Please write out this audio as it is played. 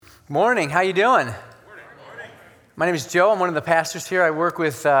Morning, how you doing? Morning. My name is Joe. I'm one of the pastors here. I work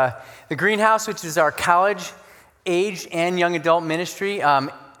with the Greenhouse, which is our college age and young adult ministry.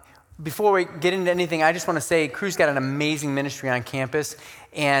 Before we get into anything, I just want to say Crew's got an amazing ministry on campus,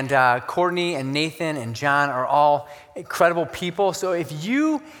 and Courtney and Nathan and John are all incredible people. So if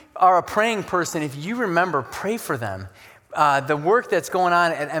you are a praying person, if you remember, pray for them. The work that's going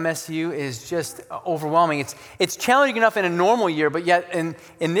on at MSU is just overwhelming. It's challenging enough in a normal year, but yet in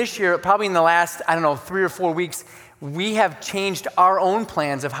this year, probably in the last, 3 or 4 weeks, we have changed our own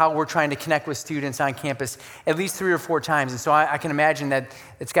plans of how we're trying to connect with students on campus at least 3 or 4 times. And so I can imagine that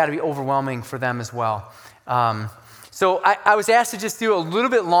it's got to be overwhelming for them as well. So I was asked to just do a little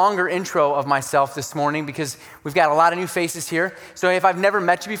bit longer intro of myself this morning because we've got a lot of new faces here. So if I've never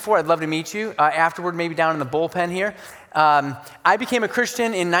met you before, I'd love to meet you afterward, maybe down in the bullpen here. I became a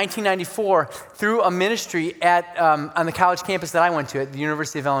Christian in 1994 through a ministry on the college campus that I went to at the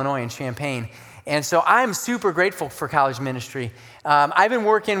University of Illinois in Champaign. And so I'm super grateful for college ministry. I've been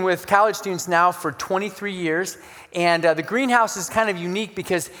working with college students now for 23 years, and the Greenhouse is kind of unique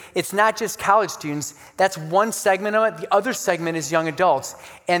because it's not just college students. That's one segment of it. The other segment is young adults.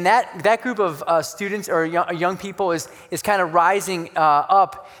 And that group of students or young people is kind of rising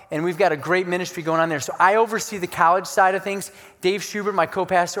up, and we've got a great ministry going on there. So I oversee the college side of things. Dave Schubert, my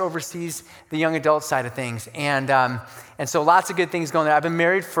co-pastor, oversees the young adult side of things. And so lots of good things going there. I've been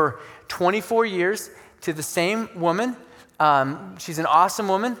married for 24 years to the same woman. She's an awesome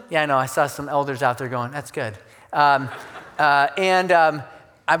woman. Yeah, I know. I saw some elders out there going, that's good. I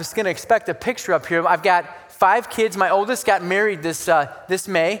was going to expect a picture up here. I've got 5 kids. My oldest got married this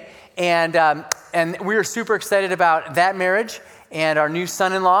May, and we were super excited about that marriage and our new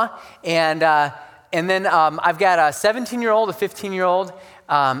son-in-law. And then I've got a 17-year-old, a 15-year-old,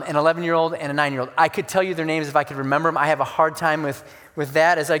 an 11-year-old, and a 9-year-old. I could tell you their names if I could remember them. I have a hard time with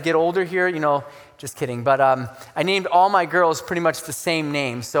that as I get older here, just kidding. But I named all my girls pretty much the same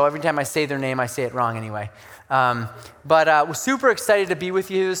name. So every time I say their name, I say it wrong anyway. But we're super excited to be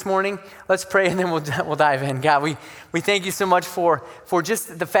with you this morning. Let's pray and then we'll dive in. God, we thank you so much for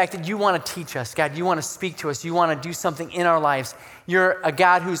just the fact that you want to teach us. God, you want to speak to us. You want to do something in our lives. You're a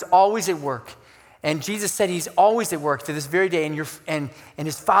God who's always at work. And Jesus said he's always at work to this very day, and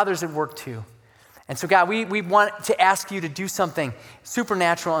his Father's at work too. And so, God, we want to ask you to do something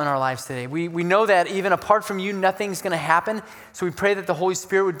supernatural in our lives today. We know that even apart from you, nothing's going to happen. So we pray that the Holy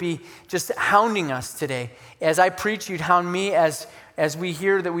Spirit would be just hounding us today. As I preach, you'd hound me. As we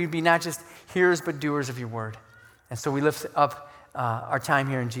hear, that we'd be not just hearers, but doers of your word. And so we lift up our time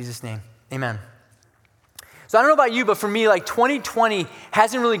here in Jesus' name. Amen. So I don't know about you, but for me, 2020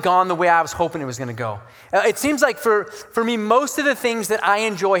 hasn't really gone the way I was hoping it was going to go. It seems like for me, most of the things that I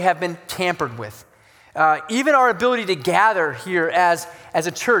enjoy have been tampered with. Even our ability to gather here as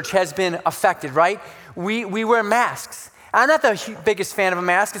a church has been affected, right? We wear masks. I'm not the biggest fan of a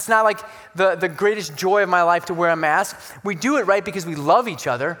mask. It's not like the greatest joy of my life to wear a mask. We do it, right, because we love each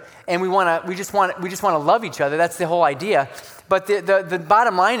other and we just want to love each other. That's the whole idea. But the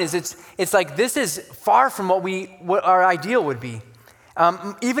bottom line is it's like this is far from what our ideal would be.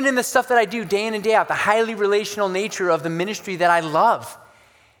 Even in the stuff that I do day in and day out, the highly relational nature of the ministry that I love.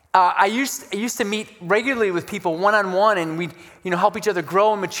 I used to meet regularly with people one-on-one, and we'd help each other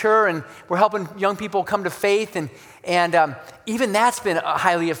grow and mature, and we're helping young people come to faith, and even that's been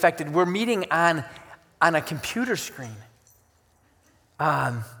highly affected. We're meeting on a computer screen.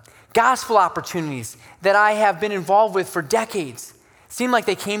 Gospel opportunities that I have been involved with for decades seem like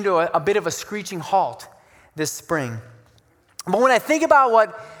they came to a bit of a screeching halt this spring. But when I think about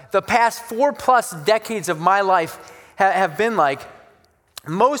what the past 4+ decades of my life have been like,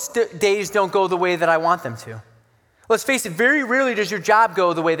 most days don't go the way that I want them to. Let's face it, very rarely does your job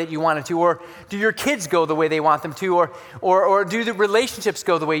go the way that you want it to, or do your kids go the way they want them to, or do the relationships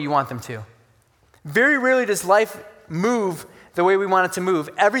go the way you want them to. Very rarely does life move the way we want it to move.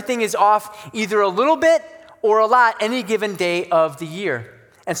 Everything is off either a little bit or a lot any given day of the year.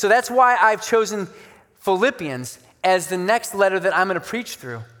 And so that's why I've chosen Philippians as the next letter that I'm going to preach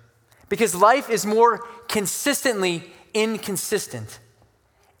through. Because life is more consistently inconsistent.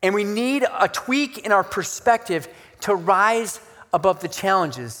 And we need a tweak in our perspective to rise above the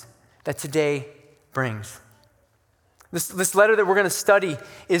challenges that today brings. This letter that we're going to study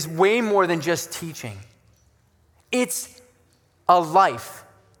is way more than just teaching. It's a life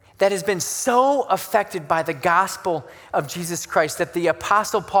that has been so affected by the gospel of Jesus Christ that the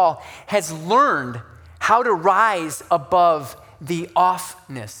Apostle Paul has learned how to rise above the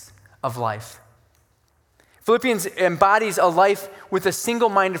offness of life. Philippians embodies a life with a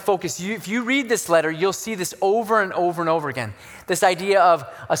single-minded focus. If you read this letter, you'll see this over and over and over again. This idea of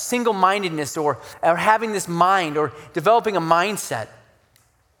a single-mindedness or having this mind or developing a mindset.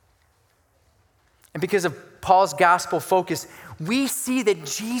 And because of Paul's gospel focus, we see that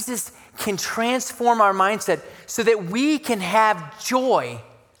Jesus can transform our mindset so that we can have joy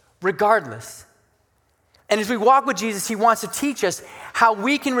regardless. And as we walk with Jesus, he wants to teach us how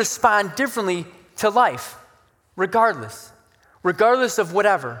we can respond differently to life, regardless of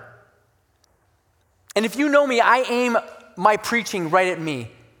whatever. And if you know me, I aim my preaching right at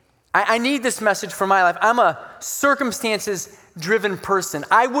me. I need this message for my life. I'm a circumstances-driven person.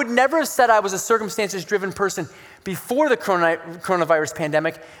 I would never have said I was a circumstances-driven person before the coronavirus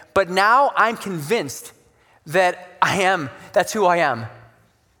pandemic, but now I'm convinced that that's who I am.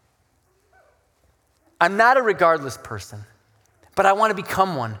 I'm not a regardless person, but I want to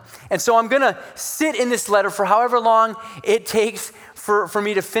become one. And so I'm going to sit in this letter for however long it takes for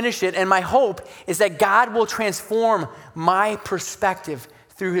me to finish it. And my hope is that God will transform my perspective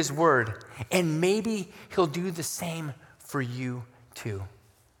through his word. And maybe he'll do the same for you too.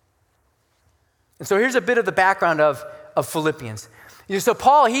 And so here's a bit of the background of Philippians. So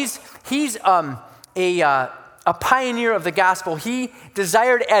Paul, he's a pioneer of the gospel. He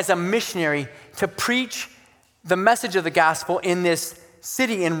desired as a missionary to preach the message of the gospel in this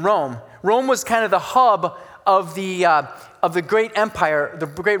city in Rome. Rome was kind of the hub of the great empire, the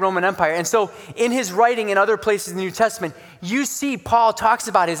great Roman Empire. And so in his writing in other places in the New Testament, you see Paul talks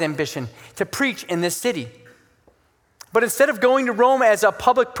about his ambition to preach in this city. But instead of going to Rome as a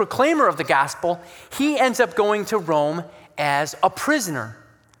public proclaimer of the gospel, he ends up going to Rome as a prisoner,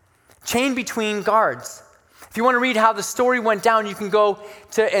 chained between guards. If you want to read how the story went down, you can go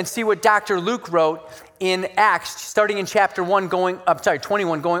and see what Dr. Luke wrote in Acts, starting in chapter 21,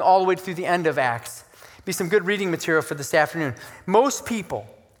 going all the way through the end of Acts. Be some good reading material for this afternoon. Most people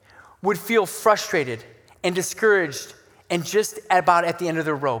would feel frustrated and discouraged and just about at the end of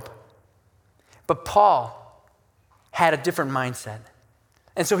their rope. But Paul had a different mindset.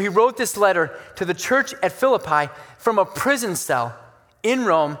 And so he wrote this letter to the church at Philippi from a prison cell in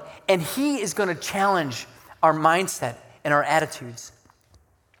Rome, and he is going to challenge our mindset and our attitudes.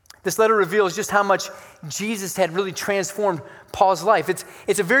 This letter reveals just how much Jesus had really transformed Paul's life.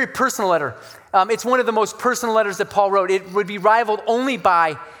 It's a very personal letter. It's one of the most personal letters that Paul wrote. It would be rivaled only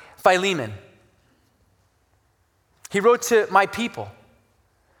by Philemon. He wrote to my people,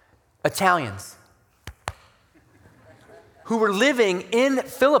 Italians, who were living in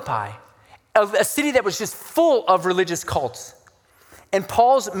Philippi, a city that was just full of religious cults. And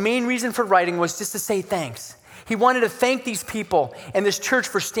Paul's main reason for writing was just to say thanks. He wanted to thank these people and this church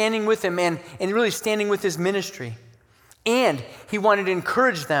for standing with him and really standing with his ministry. And he wanted to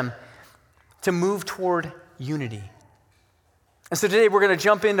encourage them to move toward unity. And so today we're going to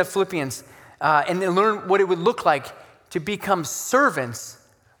jump into Philippians and learn what it would look like to become servants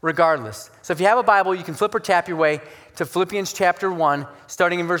regardless. So if you have a Bible, you can flip or tap your way to Philippians chapter 1,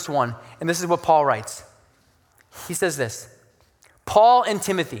 starting in verse 1. And this is what Paul writes. He says this: Paul and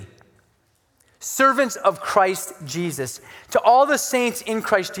Timothy, servants of Christ Jesus, to all the saints in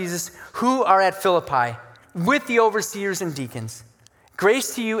Christ Jesus who are at Philippi, with the overseers and deacons,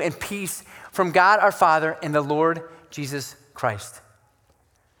 grace to you and peace from God our Father and the Lord Jesus Christ.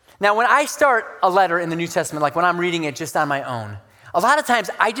 Now, when I start a letter in the New Testament, like when I'm reading it just on my own, a lot of times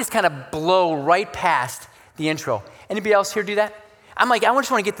I just kind of blow right past the intro. Anybody else here do that? I'm like, I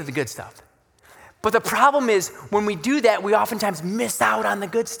just want to get to the good stuff. But the problem is, when we do that, we oftentimes miss out on the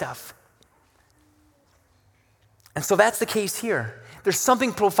good stuff. And so that's the case here. There's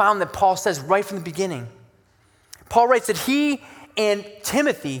something profound that Paul says right from the beginning. Paul writes that he and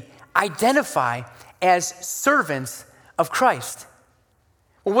Timothy identify as servants of Christ.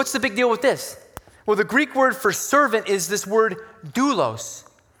 Well, what's the big deal with this? Well, the Greek word for servant is this word doulos,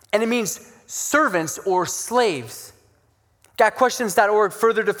 and it means servants or slaves. GotQuestions.org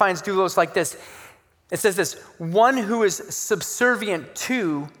further defines doulos like this. It says this: one who is subservient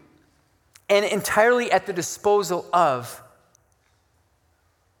to and entirely at the disposal of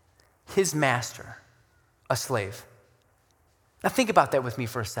his master, a slave. Now think about that with me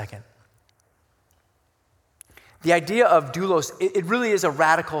for a second. The idea of doulos, it really is a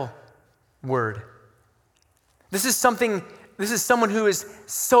radical word. This is someone who is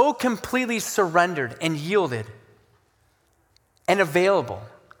so completely surrendered and yielded and available.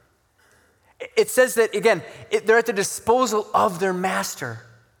 It says that, again, they're at the disposal of their master.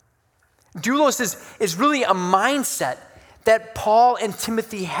 Doulos is really a mindset that Paul and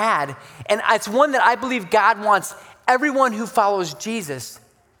Timothy had, and it's one that I believe God wants everyone who follows Jesus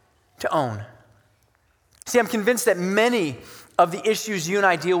to own. See, I'm convinced that many of the issues you and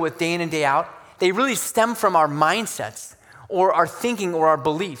I deal with day in and day out, they really stem from our mindsets or our thinking or our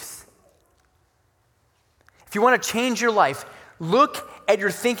beliefs. If you want to change your life, look at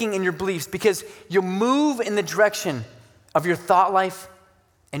your thinking and your beliefs, because you'll move in the direction of your thought life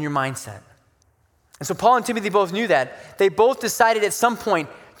and your mindset. And so Paul and Timothy both knew that. They both decided at some point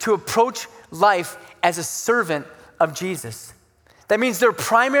to approach life as a servant of Jesus. That means their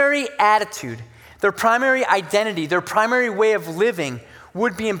primary attitude, their primary identity, their primary way of living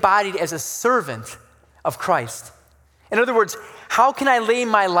would be embodied as a servant of Christ. In other words, how can I lay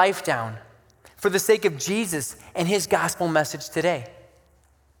my life down for the sake of Jesus and his gospel message today?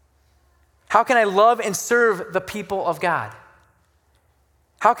 How can I love and serve the people of God?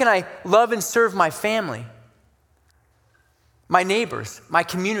 How can I love and serve my family, my neighbors, my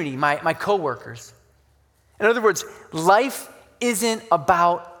community, my coworkers? In other words, life isn't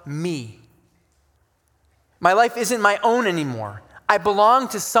about me. My life isn't my own anymore. I belong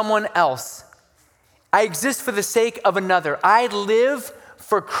to someone else. I exist for the sake of another. I live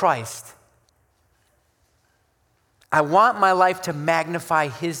for Christ. I want my life to magnify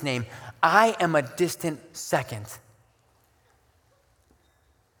his name. I am a distant second.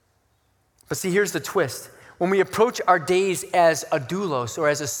 But see, here's the twist. When we approach our days as a doulos or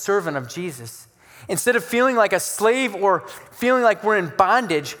as a servant of Jesus, instead of feeling like a slave or feeling like we're in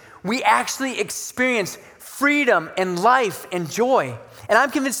bondage, we actually experience freedom and life and joy. And I'm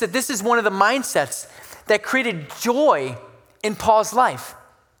convinced that this is one of the mindsets that created joy in Paul's life.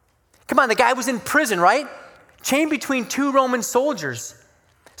 Come on, the guy was in prison, right? Chained between two Roman soldiers.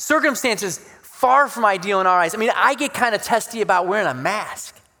 Circumstances far from ideal in our eyes. I mean, I get kind of testy about wearing a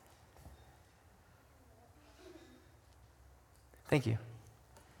mask. Thank you.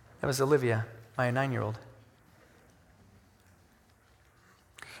 That was Olivia, my 9-year-old.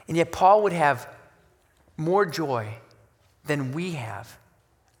 And yet Paul would have more joy than we have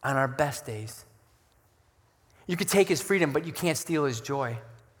on our best days. You could take his freedom, but you can't steal his joy.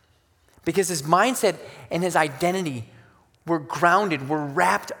 Because his mindset and his identity were grounded, were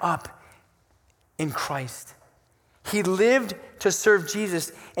wrapped up in Christ. He lived to serve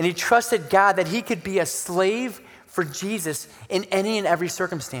Jesus, and he trusted God that he could be a slave for Jesus in any and every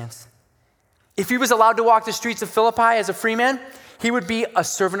circumstance. If he was allowed to walk the streets of Philippi as a free man, he would be a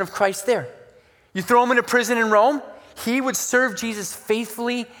servant of Christ there. You throw him into prison in Rome, he would serve Jesus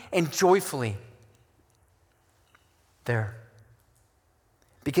faithfully and joyfully there.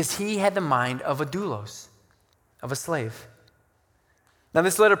 Because he had the mind of a doulos, of a slave. Now,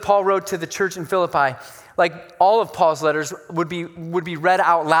 this letter Paul wrote to the church in Philippi, like all of Paul's letters, would be read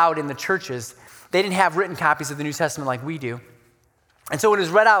out loud in the churches. They didn't have written copies of the New Testament like we do. And so when it was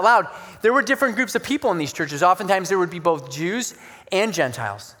read out loud, there were different groups of people in these churches. Oftentimes there would be both Jews and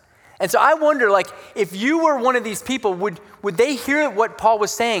Gentiles. And so I wonder, like, if you were one of these people, would they hear what Paul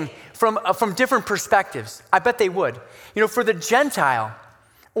was saying from different perspectives? I bet they would. You know, for the Gentile,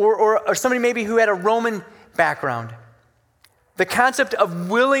 or somebody maybe who had a Roman background, the concept of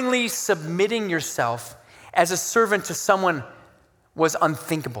willingly submitting yourself as a servant to someone was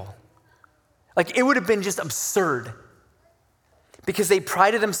unthinkable. Like, it would have been just absurd, because they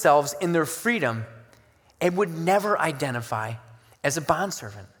prided themselves in their freedom and would never identify as a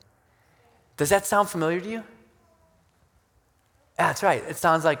bondservant. Does that sound familiar to you? That's right. It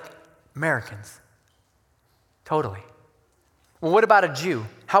sounds like Americans. Totally. Well, what about a Jew?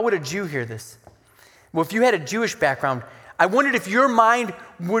 How would a Jew hear this? Well, if you had a Jewish background, I wondered if your mind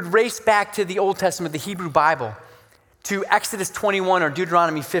would race back to the Old Testament, the Hebrew Bible, to Exodus 21 or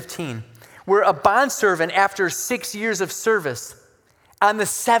Deuteronomy 15, where a bondservant, after 6 years of service, on the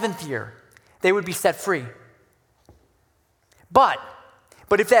 7th year, they would be set free. But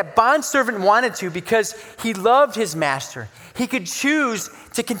if that bondservant wanted to, because he loved his master, he could choose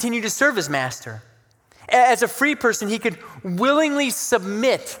to continue to serve his master. As a free person, he could willingly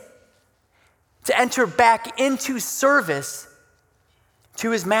submit to enter back into service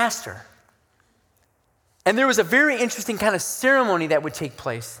to his master. And there was a very interesting kind of ceremony that would take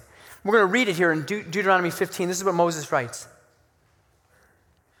place. We're going to read it here in Deuteronomy 15. This is what Moses writes.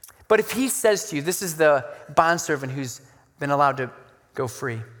 But if he says to you, this is the bondservant who's been allowed to go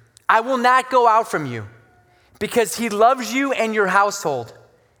free, I will not go out from you, because he loves you and your household,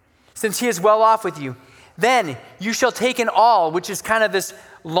 since he is well off with you. Then you shall take an awl, which is kind of this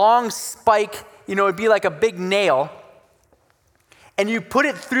long spike, it'd be like a big nail, and you put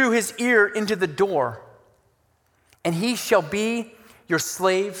it through his ear into the door, and he shall be your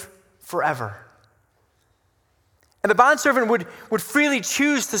slave forever. And the bondservant would freely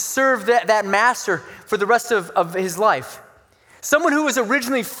choose to serve that master for the rest of his life. Someone who was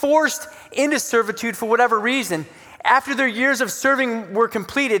originally forced into servitude for whatever reason, after their years of serving were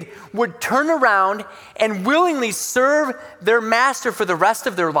completed, would turn around and willingly serve their master for the rest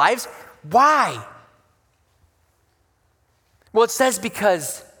of their lives. Why? Well, it says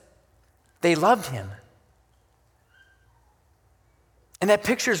because they loved him. And that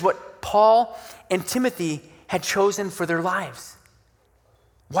pictures what Paul and Timothy had chosen for their lives.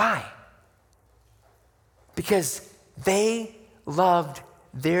 Why? Because they loved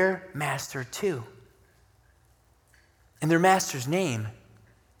their master too. And their master's name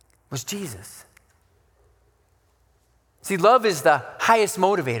was Jesus. See, love is the highest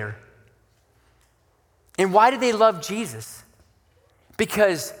motivator. And why did they love Jesus?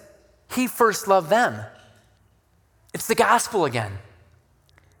 Because he first loved them. It's the gospel again.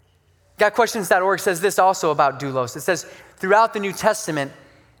 GotQuestions.org says this also about doulos. It says, throughout the New Testament,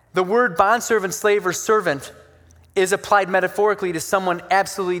 the word bondservant, slave, or servant is applied metaphorically to someone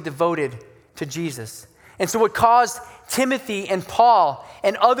absolutely devoted to Jesus. And so what caused Timothy and Paul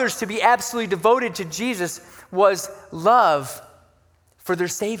and others to be absolutely devoted to Jesus was love for their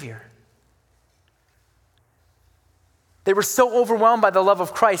Savior. They were so overwhelmed by the love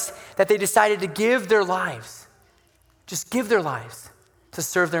of Christ that they decided to give their lives, just give their lives to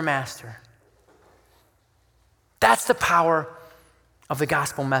serve their master. That's the power of the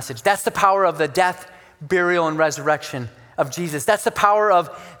gospel message. That's the power of the death, burial, and resurrection of Jesus. That's the power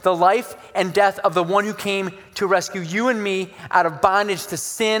of the life and death of the one who came to rescue you and me out of bondage to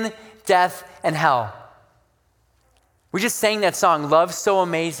sin, death, and hell. We just sang that song, Love So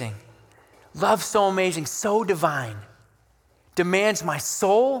Amazing. Love so amazing, so divine. Demands my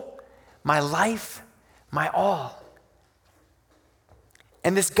soul, my life, my all.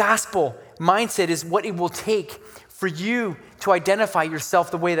 And this gospel mindset is what it will take for you to identify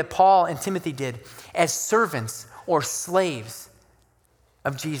yourself the way that Paul and Timothy did, as servants or slaves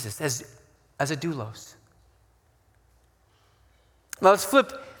of Jesus, as a doulos. Now let's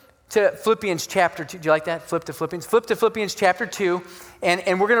flip to Philippians chapter 2. Do you like that? Flip to Philippians. Flip to Philippians chapter 2,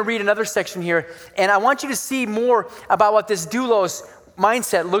 and we're going to read another section here. And I want you to see more about what this doulos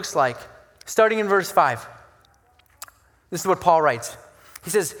mindset looks like, starting in verse 5. This is what Paul writes. He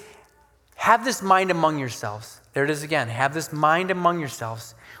says, have this mind among yourselves. There it is again. Have this mind among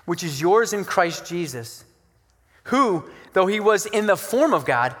yourselves, which is yours in Christ Jesus, who, though he was in the form of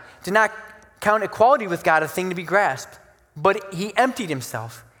God, did not count equality with God a thing to be grasped, but he emptied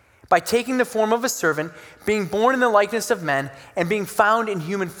himself by taking the form of a servant, being born in the likeness of men, and being found in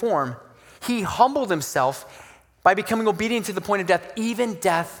human form. He humbled himself by becoming obedient to the point of death, even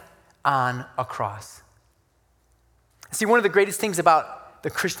death on a cross. See, one of the greatest things about the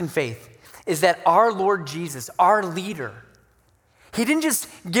Christian faith is that our Lord Jesus, our leader, he didn't just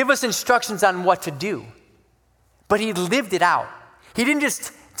give us instructions on what to do, but he lived it out. He didn't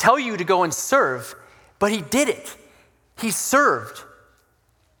just tell you to go and serve, but he did it. He served.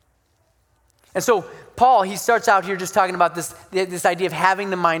 And so Paul, he starts out here just talking about this idea of having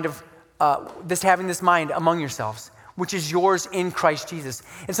the mind of having this mind among yourselves, which is yours in Christ Jesus.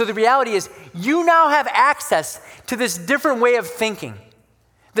 And so the reality is, you now have access to this different way of thinking,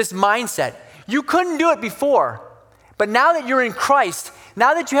 this mindset. You couldn't do it before, but now that you're in Christ,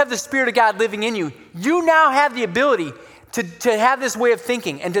 now that you have the Spirit of God living in you, you now have the ability to have this way of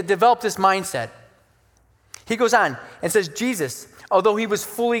thinking and to develop this mindset. He goes on and says, Jesus, although he was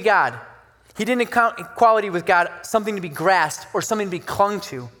fully God, he didn't count equality with God something to be grasped or something to be clung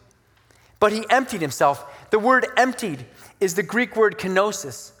to, but he emptied himself. The word emptied is the Greek word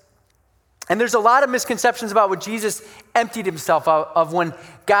kenosis. And there's a lot of misconceptions about what Jesus emptied himself of when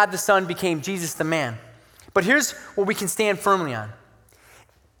God the Son became Jesus the man. But here's what we can stand firmly on.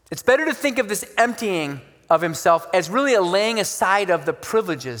 It's better to think of this emptying of himself as really a laying aside of the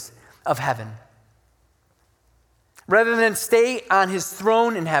privileges of heaven. Rather than stay on his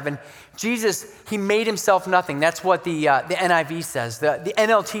throne in heaven, Jesus, he made himself nothing. That's what the NIV says. The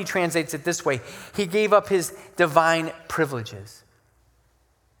NLT translates it this way. He gave up his divine privileges.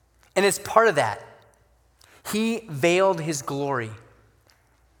 And as part of that, he veiled his glory.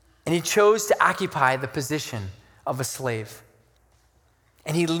 And he chose to occupy the position of a slave.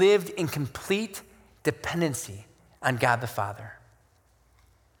 And he lived in complete dependency on God the Father.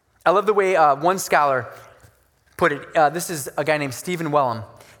 I love the way one scholar put it. This is a guy named Stephen Wellum.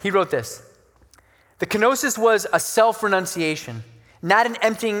 He wrote this: the kenosis was a self-renunciation, not an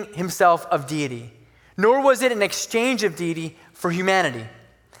emptying himself of deity, nor was it an exchange of deity for humanity.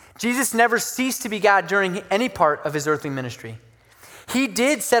 Jesus never ceased to be God during any part of his earthly ministry. He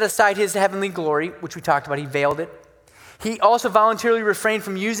did set aside his heavenly glory, which we talked about. He veiled it. He also voluntarily refrained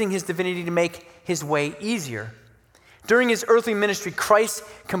from using his divinity to make his way easier. During his earthly ministry, Christ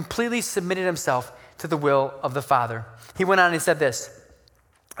completely submitted himself to the will of the Father. He went on and said this,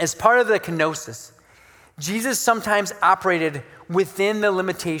 as part of the kenosis, Jesus sometimes operated within the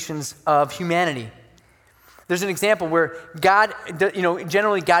limitations of humanity. There's an example where God,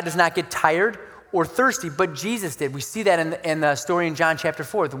 generally God does not get tired or thirsty, but Jesus did. We see that in the story in John chapter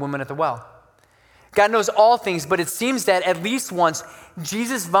 4, the woman at the well. God knows all things, but it seems that at least once,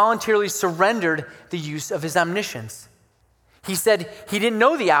 Jesus voluntarily surrendered the use of his omniscience. He said he didn't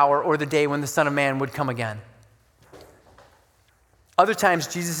know the hour or the day when the Son of Man would come again. Other times,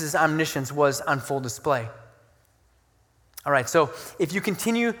 Jesus' omniscience was on full display. All right, so if you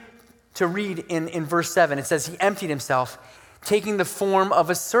continue to read in verse 7, it says he emptied himself, taking the form of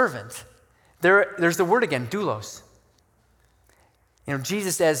a servant. There's the word again, doulos.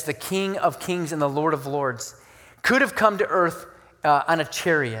 Jesus as the King of Kings and the Lord of Lords could have come to earth on a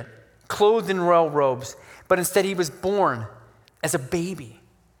chariot, clothed in royal robes, but instead he was born as a baby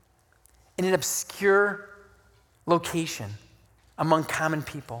in an obscure location among common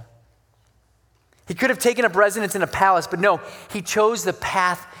people. He could have taken up residence in a palace, but no, he chose the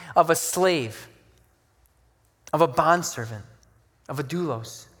path of a slave, of a bondservant, of a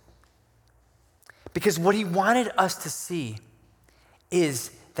doulos. Because what he wanted us to see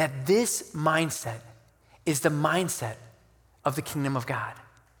is that this mindset is the mindset of the kingdom of God.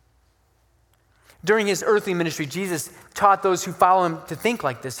 During his earthly ministry, Jesus taught those who follow him to think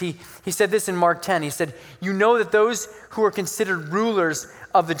like this. He said this in Mark 10. He said, "You know that those who are considered rulers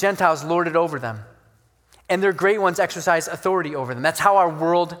of the Gentiles lord it over them, and their great ones exercise authority over them." That's how our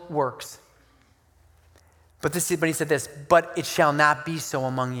world works. But he said this, "But it shall not be so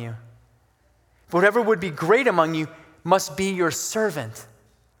among you. Whatever would be great among you must be your servant,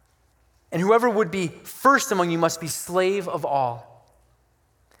 and whoever would be first among you must be slave of all.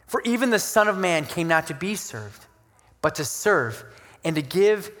 For even the Son of Man came not to be served, but to serve and to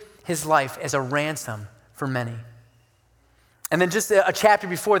give his life as a ransom for many." And then just a chapter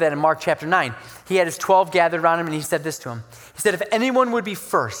before that in Mark chapter 9, he had his 12 gathered around him and he said this to him. He said, "If anyone would be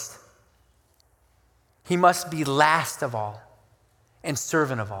first, he must be last of all and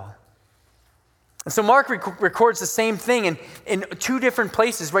servant of all." And so Mark records the same thing in two different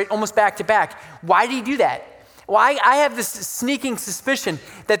places, right, almost back to back. Why did he do that? Well, I have this sneaking suspicion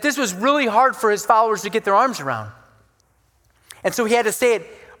that this was really hard for his followers to get their arms around. And so he had to say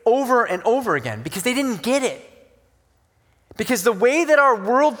it over and over again because they didn't get it. Because the way that our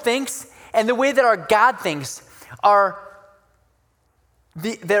world thinks and the way that our God thinks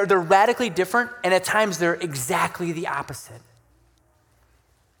they're radically different, and at times they're exactly the opposite.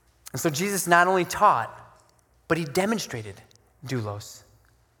 And so Jesus not only taught, but he demonstrated doulos.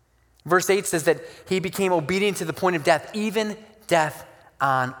 Verse 8 says that he became obedient to the point of death, even death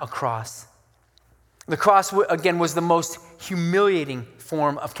on a cross. The cross, again, was the most humiliating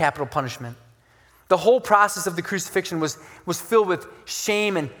form of capital punishment. The whole process of the crucifixion was filled with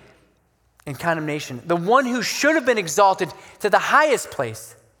shame and condemnation. The one who should have been exalted to the highest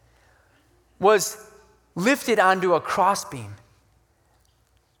place was lifted onto a crossbeam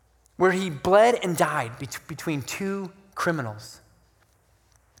where he bled and died between two criminals.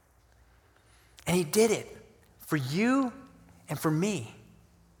 And he did it for you and for me.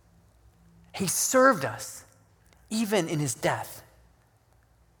 He served us even in his death.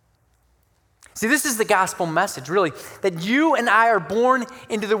 See, this is the gospel message, really, that you and I are born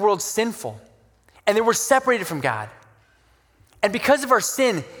into the world sinful and that we're separated from God. And because of our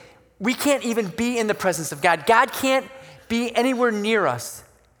sin, we can't even be in the presence of God. God can't be anywhere near us.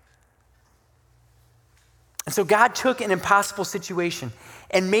 And so God took an impossible situation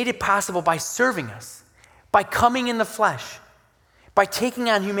and made it possible by serving us, by coming in the flesh, by taking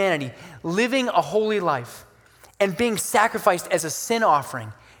on humanity, living a holy life, and being sacrificed as a sin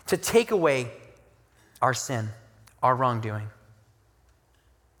offering to take away our sin, our wrongdoing.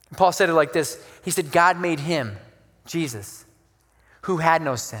 And Paul said it like this. He said, God made him, Jesus, who had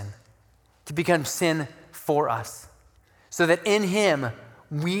no sin, to become sin for us, so that in him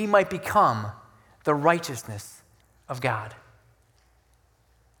we might become the righteousness of God.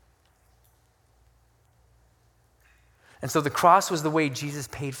 And so the cross was the way Jesus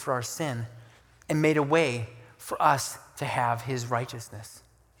paid for our sin and made a way for us to have his righteousness.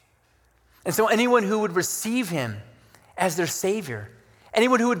 And so anyone who would receive him as their Savior,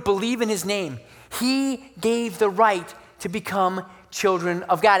 anyone who would believe in his name, he gave the right to become children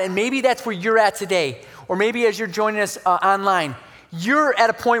of God. And maybe that's where you're at today, or maybe as you're joining us online, you're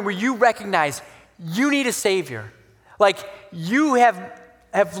at a point where you recognize you need a Savior. Like you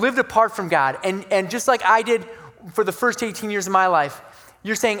have lived apart from God, and just like I did for the first 18 years of my life,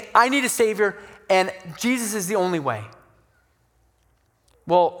 You're saying, I need a Savior, and Jesus is the only way.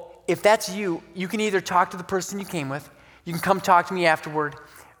 Well, if that's you, you can either talk to the person you came with, you can come talk to me afterward.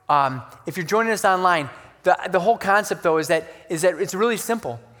 If you're joining us online, the whole concept, though, is that it's really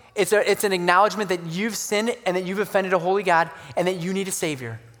simple. It's an acknowledgement that you've sinned and that you've offended a holy God and that you need a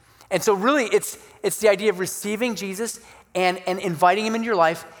Savior. And so really, it's the idea of receiving Jesus and inviting him into your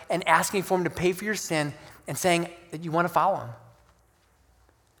life and asking for him to pay for your sin and saying that you want to follow him.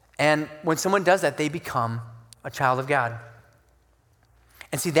 And when someone does that, they become a child of God.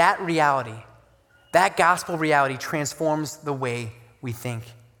 And see, that reality, that gospel reality transforms the way we think.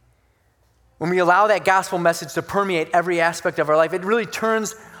 When we allow that gospel message to permeate every aspect of our life, it really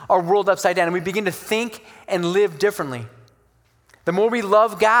turns our world upside down and we begin to think and live differently. The more we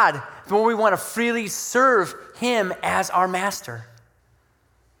love God, the more we want to freely serve him as our master.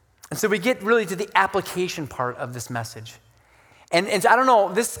 And so we get really to the application part of this message. And I don't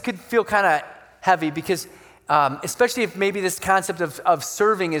know, this could feel kind of heavy because especially if maybe this concept of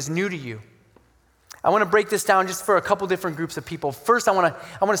serving is new to you. I want to break this down just for a couple different groups of people. First, I want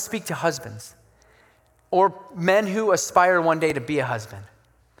to speak to husbands or men who aspire one day to be a husband.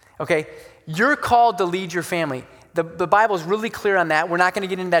 Okay? You're called to lead your family. The Bible is really clear on that. We're not going to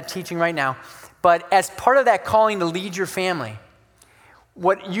get into that teaching right now. But as part of that calling to lead your family,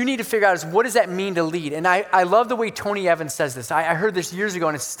 what you need to figure out is what does that mean to lead? And I love the way Tony Evans says this. I heard this years ago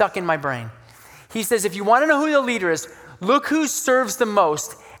and it's stuck in my brain. He says, if you want to know who the leader is, look who serves the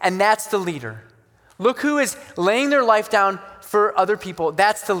most, and that's the leader. Look who is laying their life down for other people.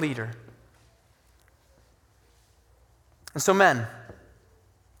 That's the leader. And so men,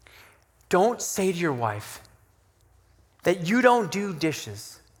 don't say to your wife that you don't do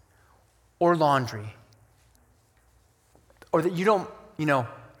dishes or laundry or that you don't,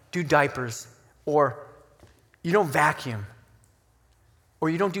 do diapers or you don't vacuum or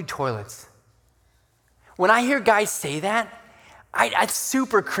you don't do toilets. When I hear guys say that, it's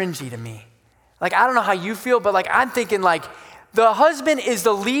super cringy to me. Like, I don't know how you feel, but I'm thinking the husband is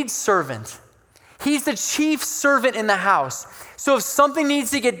the lead servant. He's the chief servant in the house. So if something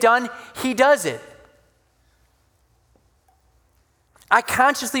needs to get done, he does it. I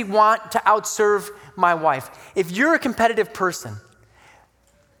consciously want to outserve my wife. If you're a competitive person,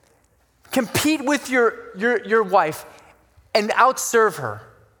 compete with your wife and outserve her.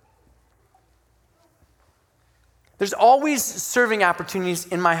 There's always serving opportunities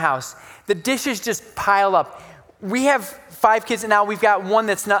in my house. The dishes just pile up. We have 5 kids, and now we've got one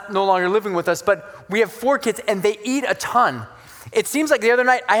that's no longer living with us, but we have 4 kids, and they eat a ton. It seems like the other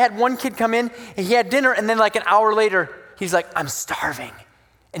night, I had one kid come in, and he had dinner, and then an hour later, he's like, I'm starving.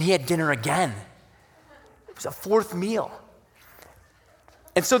 And he had dinner again. It was a 4th meal.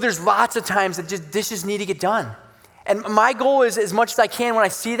 And so there's lots of times that just dishes need to get done. And my goal is, as much as I can, when I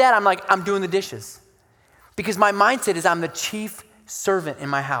see that, I'm like, I'm doing the dishes. Because my mindset is I'm the chief servant in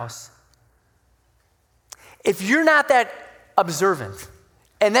my house. If you're not that observant,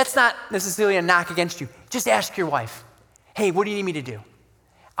 and that's not necessarily a knock against you, just ask your wife, hey, what do you need me to do?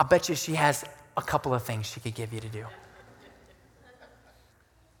 I'll bet you she has a couple of things she could give you to do.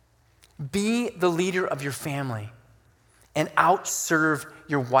 Be the leader of your family and outserve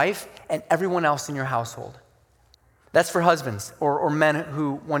your wife and everyone else in your household. That's for husbands or men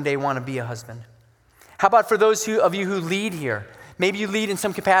who one day want to be a husband. How about for those of you who lead here? Maybe you lead in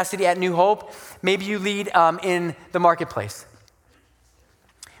some capacity at New Hope. Maybe you lead in the marketplace.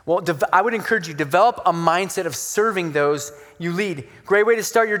 Well, I would encourage you, develop a mindset of serving those you lead. Great way to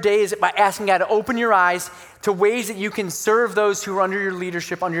start your day is by asking God to open your eyes to ways that you can serve those who are under your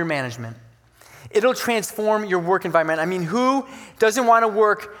leadership, under your management. It'll transform your work environment. I mean, who doesn't want to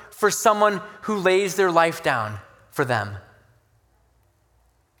work for someone who lays their life down for them?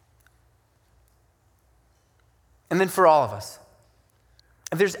 And then for all of us,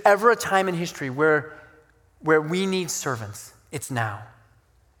 if there's ever a time in history where we need servants, it's now.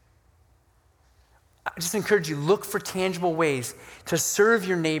 I just encourage you, look for tangible ways to serve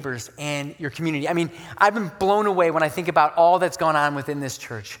your neighbors and your community. I mean, I've been blown away when I think about all that's gone on within this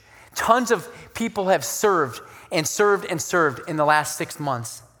church. Tons of people have served and served and served in the last 6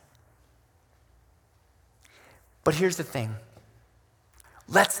 months. But here's the thing.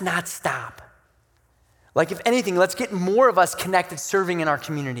 Let's not stop. If anything, let's get more of us connected serving in our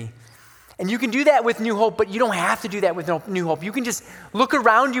community. And you can do that with New Hope, but you don't have to do that with New Hope. You can just look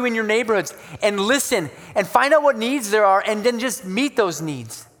around you in your neighborhoods and listen and find out what needs there are and then just meet those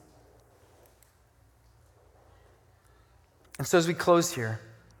needs. And so as we close here,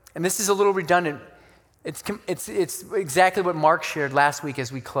 and this is a little redundant, it's exactly what Mark shared last week as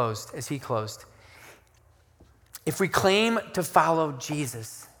he closed. If we claim to follow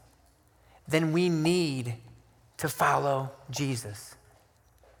Jesus, then we need to follow Jesus.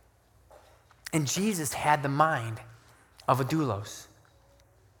 And Jesus had the mind of a doulos.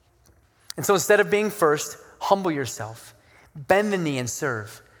 And so instead of being first, humble yourself, bend the knee and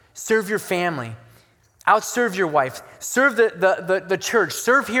serve. Serve your family, outserve your wife, serve the church,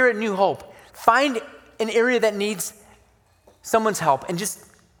 serve here at New Hope. Find an area that needs someone's help and just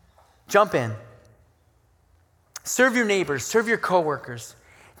jump in. Serve your neighbors, serve your coworkers.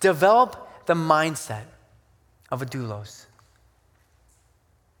 Develop the mindset of a doulos.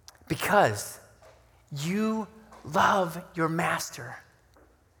 Because you love your master.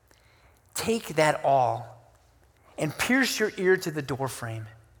 Take that all and pierce your ear to the doorframe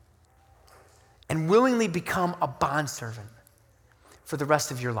and willingly become a bondservant for the rest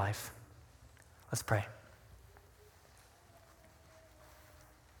of your life. Let's pray.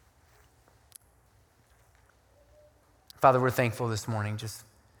 Father, we're thankful this morning just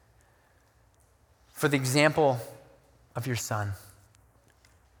for the example of your son.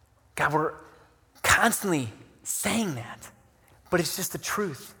 God, we're constantly saying that, but it's just the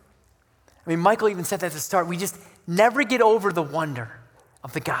truth. I mean, Michael even said that at the start. We just never get over the wonder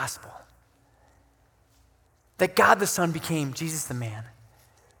of the gospel. That God the Son became Jesus the man.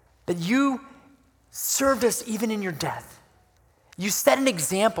 That you served us even in your death. You set an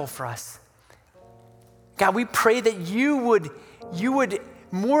example for us. God, we pray that you would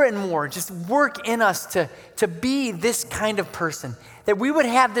more and more just work in us to be this kind of person. That we would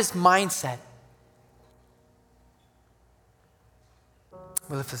have this mindset.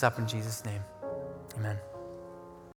 We lift this up in Jesus' name. Amen.